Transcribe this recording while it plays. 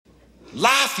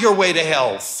Laugh your way to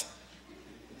health.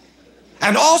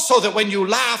 And also that when you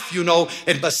laugh,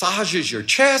 it massages your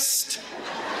chest,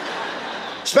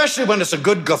 especially when it's a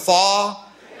good guffaw.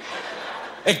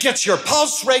 It gets your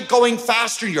pulse rate going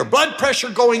faster, your blood pressure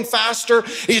going faster.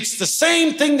 It's the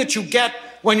same thing that you get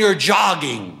when you're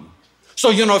jogging. So,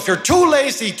 if you're too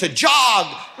lazy to jog,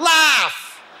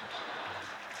 laugh.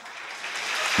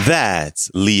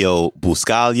 That's Leo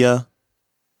Buscaglia,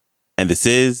 and this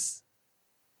is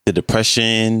the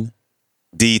Depression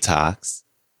Detox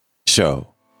Show.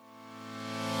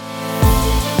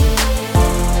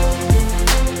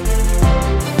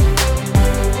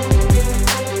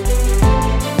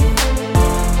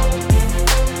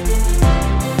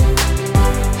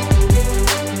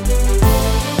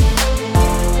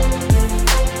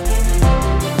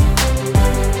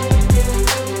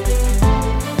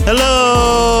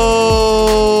 Hello,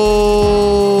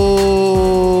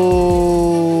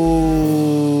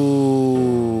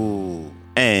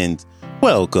 and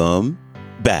welcome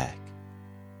back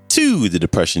to the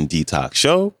Depression Detox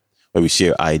Show, where we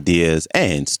share ideas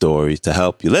and stories to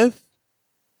help you live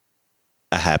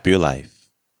a happier life.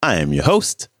 I am your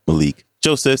host, Malik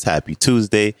Josephs. Happy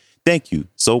Tuesday. Thank you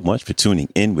so much for tuning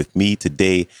in with me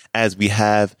today as we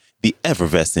have the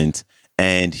effervescent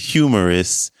and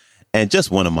humorous and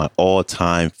just one of my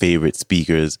all-time favorite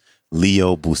speakers,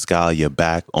 Leo Buscaglia,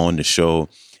 back on the show.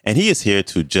 And he is here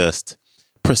to just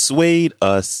persuade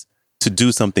us to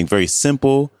do something very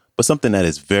simple, but something that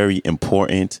is very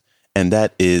important, and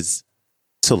that is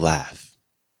to laugh.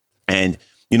 And,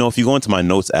 if you go into my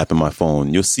notes app in my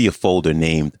phone, you'll see a folder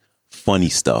named Funny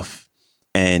Stuff.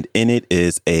 And in it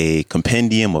is a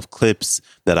compendium of clips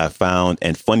that I found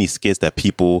and funny skits that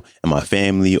people in my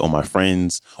family or my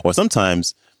friends, or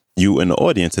sometimes you in the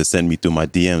audience, has sent me through my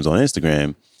DMs on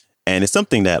Instagram. And it's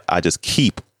something that I just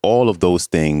keep all of those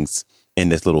things in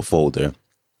this little folder.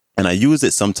 And I use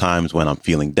it sometimes when I'm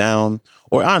feeling down,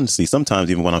 or honestly,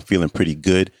 sometimes even when I'm feeling pretty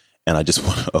good and I just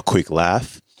want a quick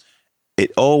laugh.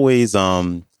 It always,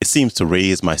 it seems to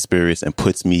raise my spirits and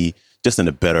puts me just in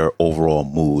a better overall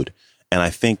mood. And I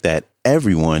think that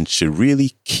everyone should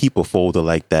really keep a folder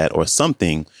like that, or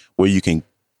something where you can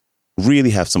really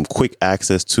have some quick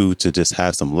access to just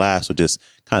have some laughs or just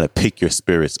kind of pick your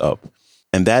spirits up.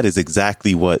 And that is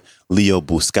exactly what Leo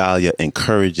Buscaglia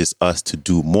encourages us to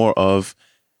do more of,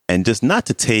 and just not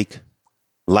to take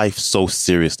life so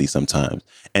seriously sometimes,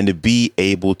 and to be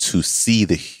able to see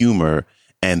the humor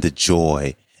and the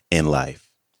joy in life.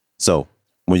 So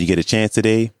when you get a chance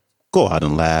today, go out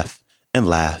and laugh and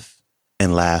laugh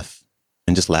and laugh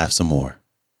and just laugh some more.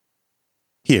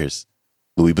 Here's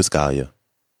Louis Buscaglia.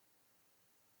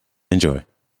 Enjoy.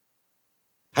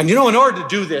 And in order to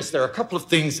do this, there are a couple of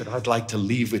things that I'd like to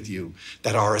leave with you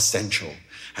that are essential.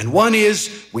 And one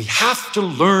is we have to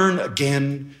learn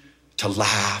again to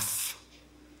laugh.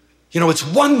 It's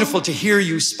wonderful to hear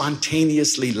you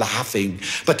spontaneously laughing,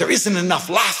 but there isn't enough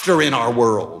laughter in our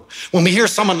world. When we hear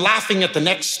someone laughing at the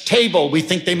next table, we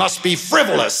think they must be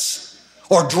frivolous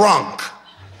or drunk.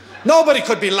 Nobody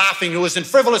could be laughing who isn't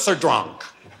frivolous or drunk.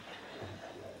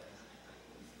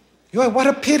 What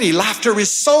a pity. Laughter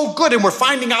is so good, and we're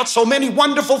finding out so many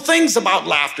wonderful things about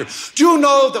laughter. Do you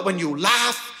know that when you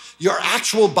laugh, your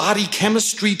actual body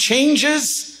chemistry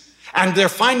changes? And they're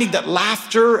finding that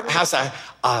laughter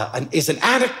is an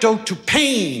antidote to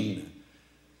pain.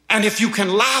 And if you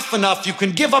can laugh enough, you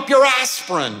can give up your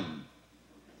aspirin.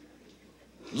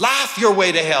 Laugh your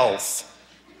way to health.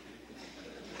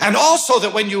 And also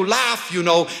that when you laugh,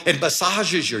 it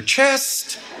massages your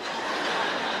chest,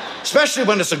 especially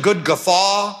when it's a good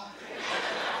guffaw.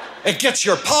 It gets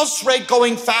your pulse rate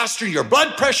going faster, your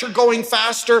blood pressure going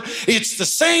faster. It's the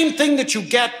same thing that you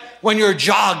get when you're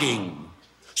jogging.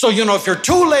 So, if you're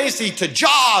too lazy to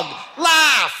jog,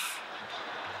 laugh.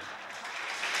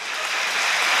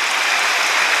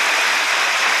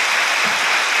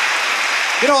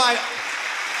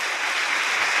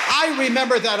 I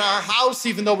remember that our house,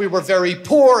 even though we were very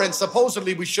poor and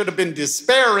supposedly we should have been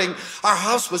despairing, our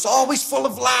house was always full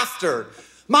of laughter.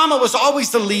 Mama was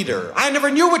always the leader. I never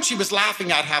knew what she was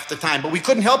laughing at half the time, but we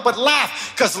couldn't help but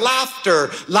laugh, because laughter,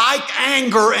 like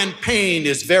anger and pain,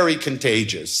 is very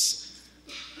contagious.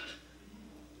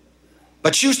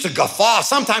 But she used to guffaw.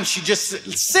 Sometimes she'd just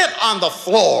sit on the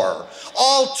floor,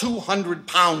 all 200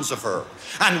 pounds of her,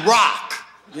 and rock,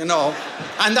 And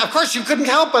of course you couldn't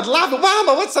help but laugh.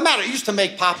 Mama, what's the matter? It used to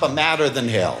make Papa madder than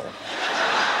hell.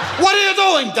 What are you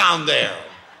doing down there?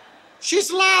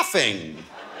 She's laughing.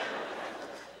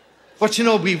 But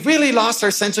we really lost our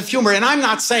sense of humor. And I'm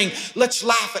not saying let's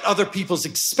laugh at other people's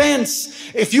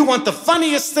expense. If you want the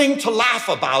funniest thing to laugh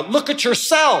about, look at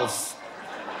yourself.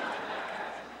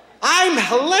 I'm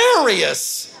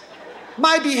hilarious.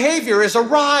 My behavior is a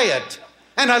riot.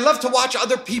 And I love to watch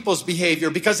other people's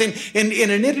behavior because in an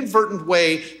inadvertent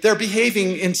way, they're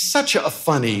behaving in such a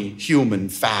funny human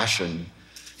fashion.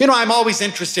 You know, I'm always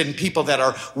interested in people that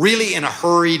are really in a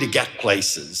hurry to get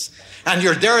places. And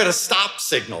you're there at a stop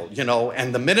signal, you know,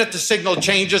 and the minute the signal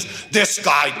changes, this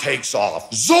guy takes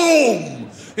off. Zoom!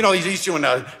 You know, he's doing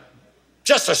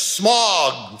just a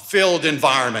smog-filled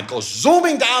environment, goes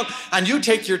zooming down, and you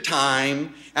take your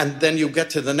time, and then you get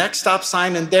to the next stop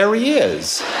sign, and there he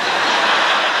is.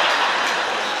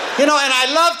 You know, and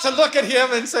I love to look at him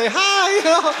and say, hi, you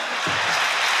know.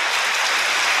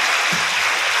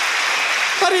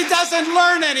 But he doesn't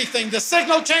learn anything. The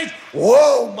signal changed.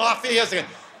 Whoa, mafia.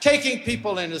 Taking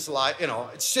people in his life, you know,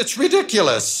 it's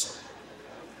ridiculous.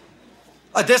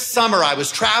 This summer, I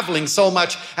was traveling so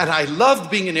much, and I loved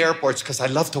being in airports because I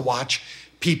love to watch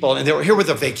people, and here were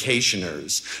the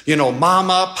vacationers. You know,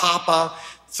 mama, papa,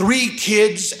 3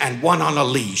 kids, and 1 on a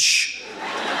leash.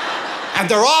 And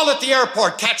they're all at the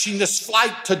airport catching this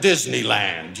flight to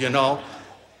Disneyland, you know.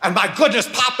 And my goodness,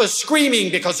 Papa's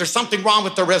screaming because there's something wrong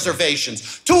with the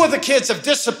reservations. 2 of the kids have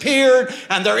disappeared,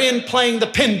 and they're in playing the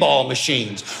pinball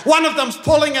machines. One of them's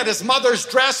pulling at his mother's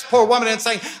dress, poor woman, and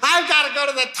saying, I've got to go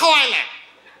to the toilet.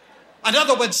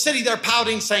 Another one's sitting there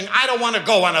pouting, saying, I don't want to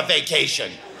go on a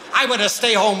vacation. I want to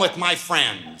stay home with my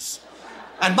friends.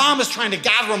 And Mom is trying to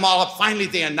gather them all up. Finally,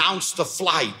 they announce the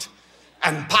flight.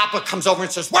 And Papa comes over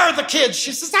and says, where are the kids?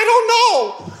 She says, I don't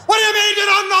know. What do you mean you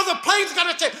don't know? The plane's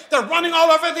going to take. They're running all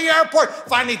over the airport.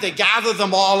 Finally, they gather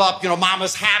them all up. You know,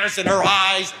 Mama's hat is in her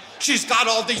eyes. She's got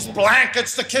all these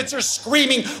blankets. The kids are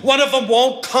screaming. One of them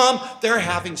won't come. They're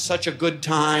having such a good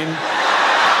time.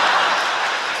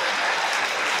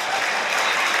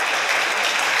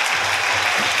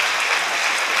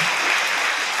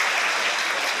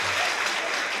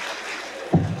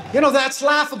 You know, that's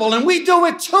laughable, and we do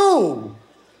it too.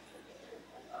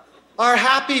 Our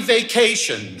happy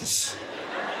vacations.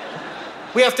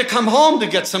 We have to come home to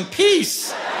get some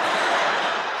peace.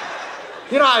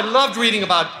 You know, I loved reading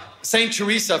about St.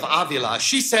 Teresa of Avila.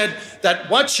 She said that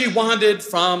what she wanted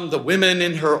from the women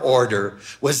in her order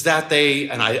was that they,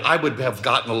 and I would have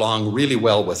gotten along really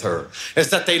well with her, is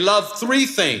that they loved 3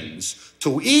 things.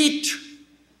 To eat,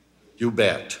 you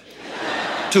bet.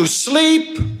 To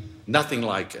sleep, nothing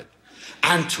like it.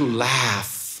 And to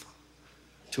laugh.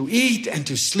 To eat and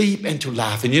to sleep and to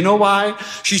laugh. And you know why?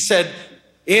 She said,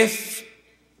 if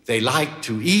they like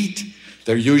to eat,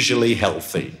 they're usually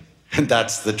healthy. And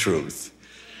that's the truth.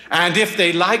 And if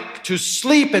they like to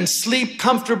sleep and sleep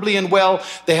comfortably and well,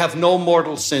 they have no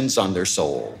mortal sins on their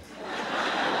soul.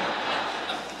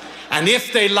 And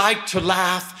if they like to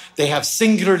laugh, they have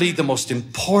singularly the most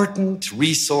important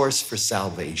resource for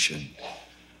salvation.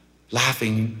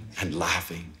 Laughing and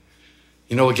laughing.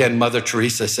 You know, again, Mother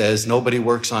Teresa says, nobody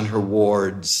works on her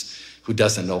wards who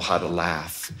doesn't know how to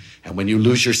laugh. And when you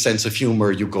lose your sense of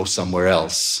humor, you go somewhere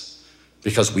else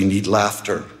because we need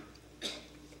laughter.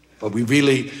 But we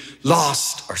really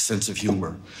lost our sense of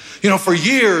humor. You know, for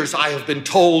years, I have been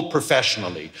told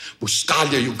professionally,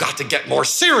 Buscaglia, you've got to get more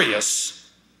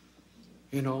serious.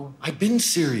 You know, I've been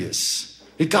serious.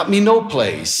 It got me no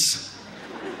place.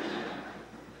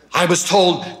 I was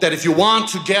told that if you want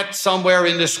to get somewhere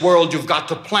in this world, you've got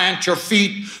to plant your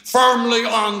feet firmly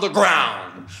on the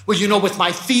ground. Well, you know, with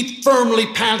my feet firmly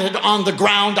planted on the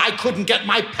ground, I couldn't get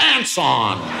my pants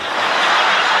on.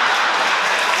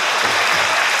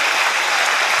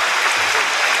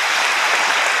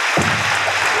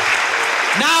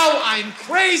 Now I'm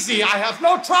crazy. I have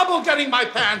no trouble getting my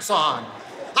pants on.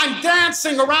 I'm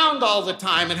dancing around all the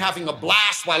time and having a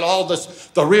blast while all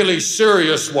the really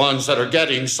serious ones that are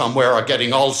getting somewhere are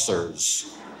getting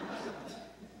ulcers.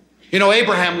 You know,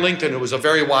 Abraham Lincoln, who was a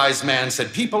very wise man,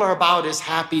 said, people are about as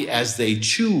happy as they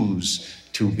choose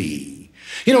to be.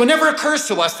 You know, it never occurs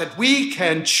to us that we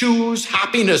can choose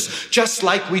happiness just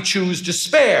like we choose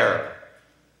despair.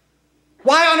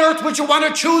 Why on earth would you want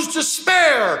to choose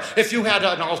despair if you had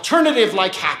an alternative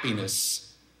like happiness?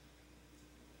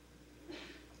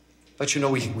 But you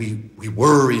know, we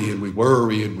worry and we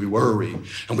worry and we worry.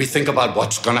 And we think about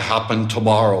what's going to happen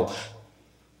tomorrow.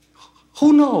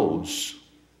 Who knows?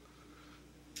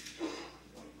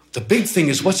 The big thing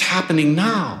is what's happening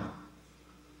now.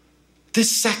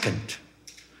 This second.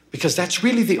 Because that's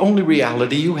really the only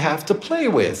reality you have to play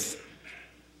with.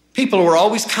 People are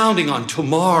always counting on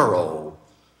tomorrow.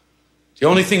 The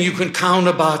only thing you can count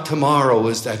about tomorrow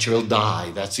is that you'll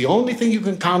die. That's the only thing you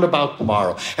can count about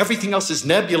tomorrow. Everything else is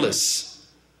nebulous.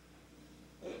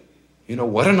 You know,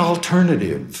 what an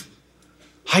alternative.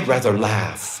 I'd rather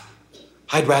laugh.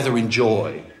 I'd rather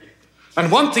enjoy.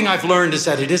 And one thing I've learned is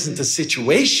that it isn't the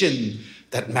situation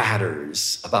that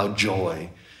matters about joy.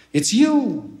 It's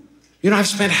you. You know, I've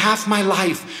spent half my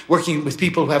life working with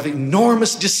people who have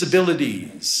enormous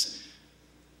disabilities.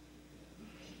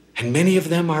 And many of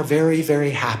them are very,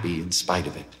 very happy in spite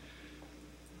of it.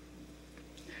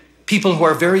 People who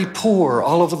are very poor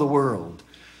all over the world,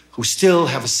 who still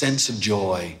have a sense of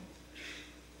joy,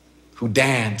 who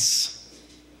dance,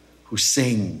 who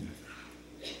sing.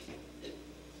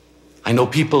 I know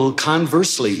people,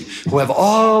 conversely, who have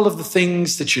all of the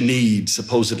things that you need,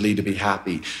 supposedly, to be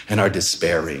happy, and are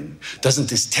despairing. Doesn't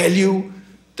this tell you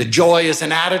that joy is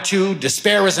an attitude,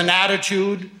 despair is an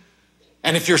attitude?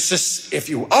 And if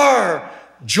you are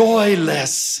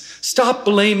joyless, stop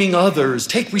blaming others.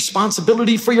 Take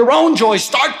responsibility for your own joy.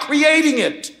 Start creating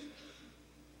it.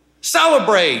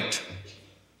 Celebrate.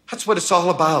 That's what it's all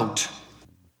about.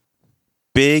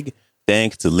 Big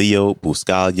thanks to Leo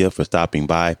Buscaglia for stopping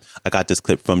by. I got this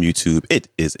clip from YouTube. It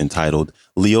is entitled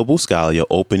Leo Buscaglia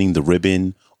Opening the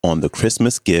Ribbon on the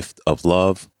Christmas Gift of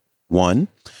Love 1.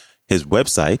 His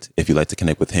website, if you'd like to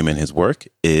connect with him and his work,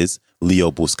 is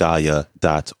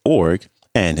leobuscaglia.org.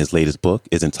 And his latest book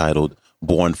is entitled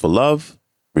Born for Love,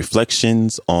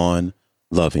 Reflections on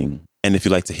Loving. And if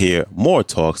you'd like to hear more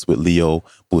talks with Leo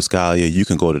Buscaglia, you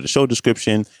can go to the show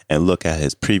description and look at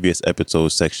his previous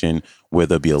episodes section, where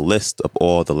there'll be a list of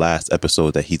all the last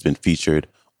episodes that he's been featured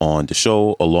on the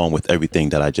show, along with everything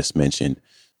that I just mentioned.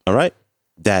 All right,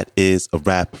 that is a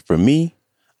wrap for me.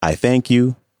 I thank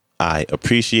you. I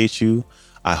appreciate you.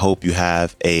 I hope you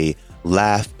have a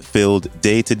laugh-filled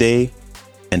day today,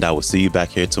 and I will see you back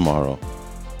here tomorrow.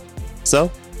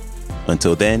 So,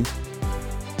 until then,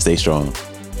 stay strong.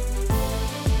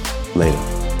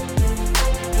 Later.